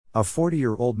A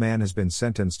 40-year-old man has been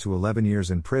sentenced to 11 years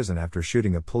in prison after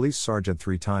shooting a police sergeant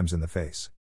 3 times in the face.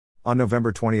 On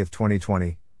November 20,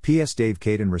 2020, PS Dave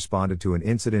Caden responded to an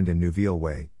incident in Neuville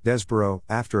Way, Desborough,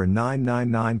 after a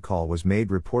 999 call was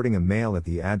made reporting a male at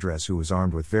the address who was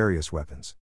armed with various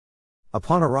weapons.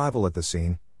 Upon arrival at the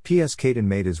scene, PS Caden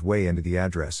made his way into the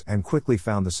address and quickly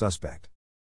found the suspect.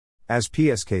 As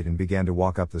PS Caden began to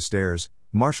walk up the stairs,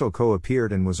 Marshall Coe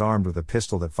appeared and was armed with a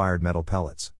pistol that fired metal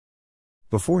pellets.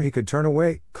 Before he could turn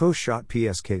away, Coe shot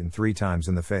PS Caden 3 times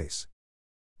in the face.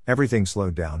 Everything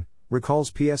slowed down,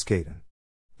 recalls PS Caden.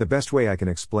 The best way I can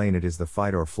explain it is the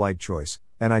fight or flight choice,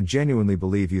 and I genuinely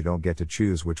believe you don't get to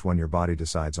choose which one your body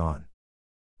decides on.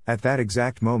 At that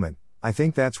exact moment, I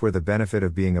think that's where the benefit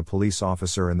of being a police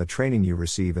officer and the training you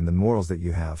receive and the morals that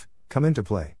you have, come into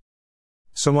play.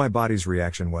 So my body's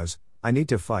reaction was, I need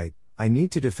to fight, I need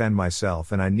to defend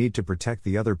myself, and I need to protect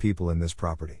the other people in this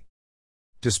property.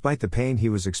 Despite the pain he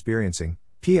was experiencing,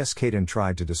 PS Caden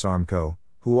tried to disarm Coe,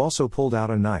 who also pulled out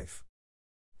a knife.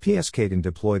 PS Caden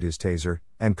deployed his taser,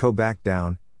 and Coe backed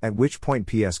down, at which point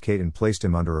PS Caden placed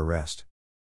him under arrest.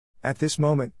 At this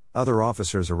moment, other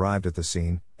officers arrived at the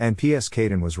scene, and PS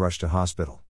Caden was rushed to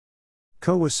hospital.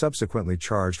 Coe was subsequently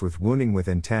charged with wounding with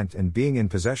intent and being in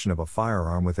possession of a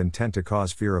firearm with intent to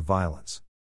cause fear of violence.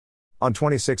 On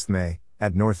 26 May,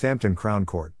 at Northampton Crown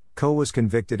Court, Coe was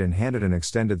convicted and handed an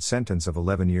extended sentence of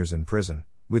 11 years in prison,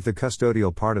 with the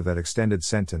custodial part of that extended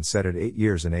sentence set at 8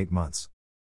 years and 8 months.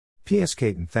 PS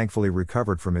Caden thankfully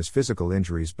recovered from his physical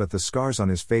injuries, but the scars on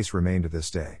his face remain to this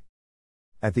day.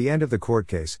 At the end of the court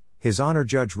case, His Honor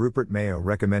Judge Rupert Mayo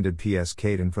recommended PS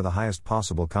Caden for the highest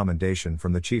possible commendation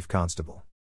from the Chief Constable.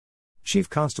 Chief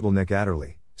Constable Nick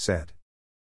Adderley said,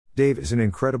 "Dave is an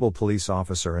incredible police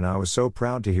officer, and I was so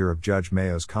proud to hear of Judge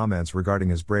Mayo's comments regarding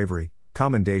his bravery.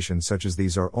 Commendations such as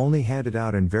these are only handed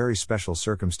out in very special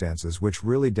circumstances, which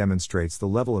really demonstrates the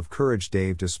level of courage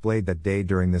Dave displayed that day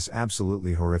during this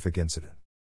absolutely horrific incident.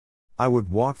 I would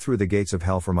walk through the gates of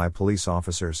hell for my police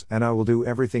officers, and I will do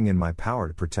everything in my power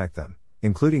to protect them,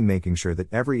 including making sure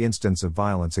that every instance of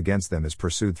violence against them is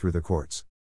pursued through the courts."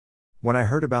 When I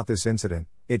heard about this incident,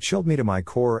 it chilled me to my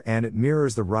core, and it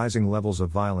mirrors the rising levels of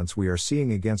violence we are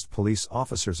seeing against police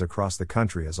officers across the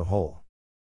country as a whole.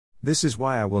 This is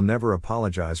why I will never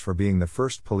apologize for being the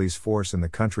first police force in the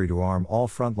country to arm all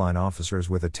frontline officers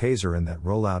with a taser, and that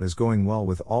rollout is going well,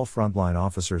 with all frontline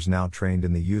officers now trained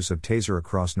in the use of taser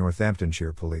across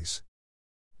Northamptonshire Police.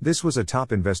 This was a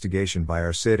top investigation by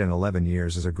our SID, and 11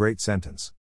 years is a great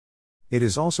sentence. It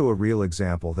is also a real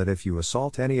example that if you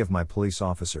assault any of my police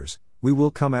officers, we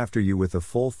will come after you with the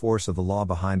full force of the law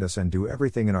behind us and do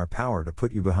everything in our power to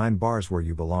put you behind bars where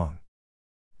you belong.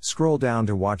 Scroll down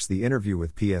to watch the interview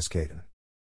with PS Caden.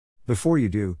 Before you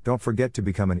do, don't forget to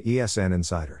become an ESN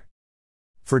Insider.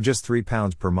 For just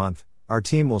 £3 per month, our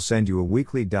team will send you a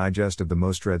weekly digest of the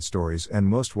most read stories and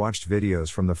most watched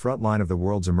videos from the front line of the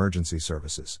world's emergency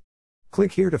services.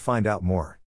 Click here to find out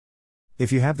more.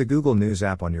 If you have the Google News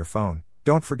app on your phone,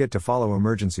 don't forget to follow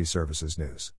Emergency Services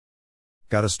News.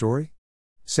 Got a story?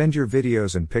 Send your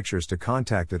videos and pictures to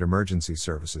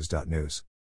contact@emergencyservices.news.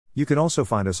 You can also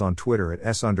find us on Twitter at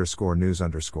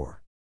 @s_news_.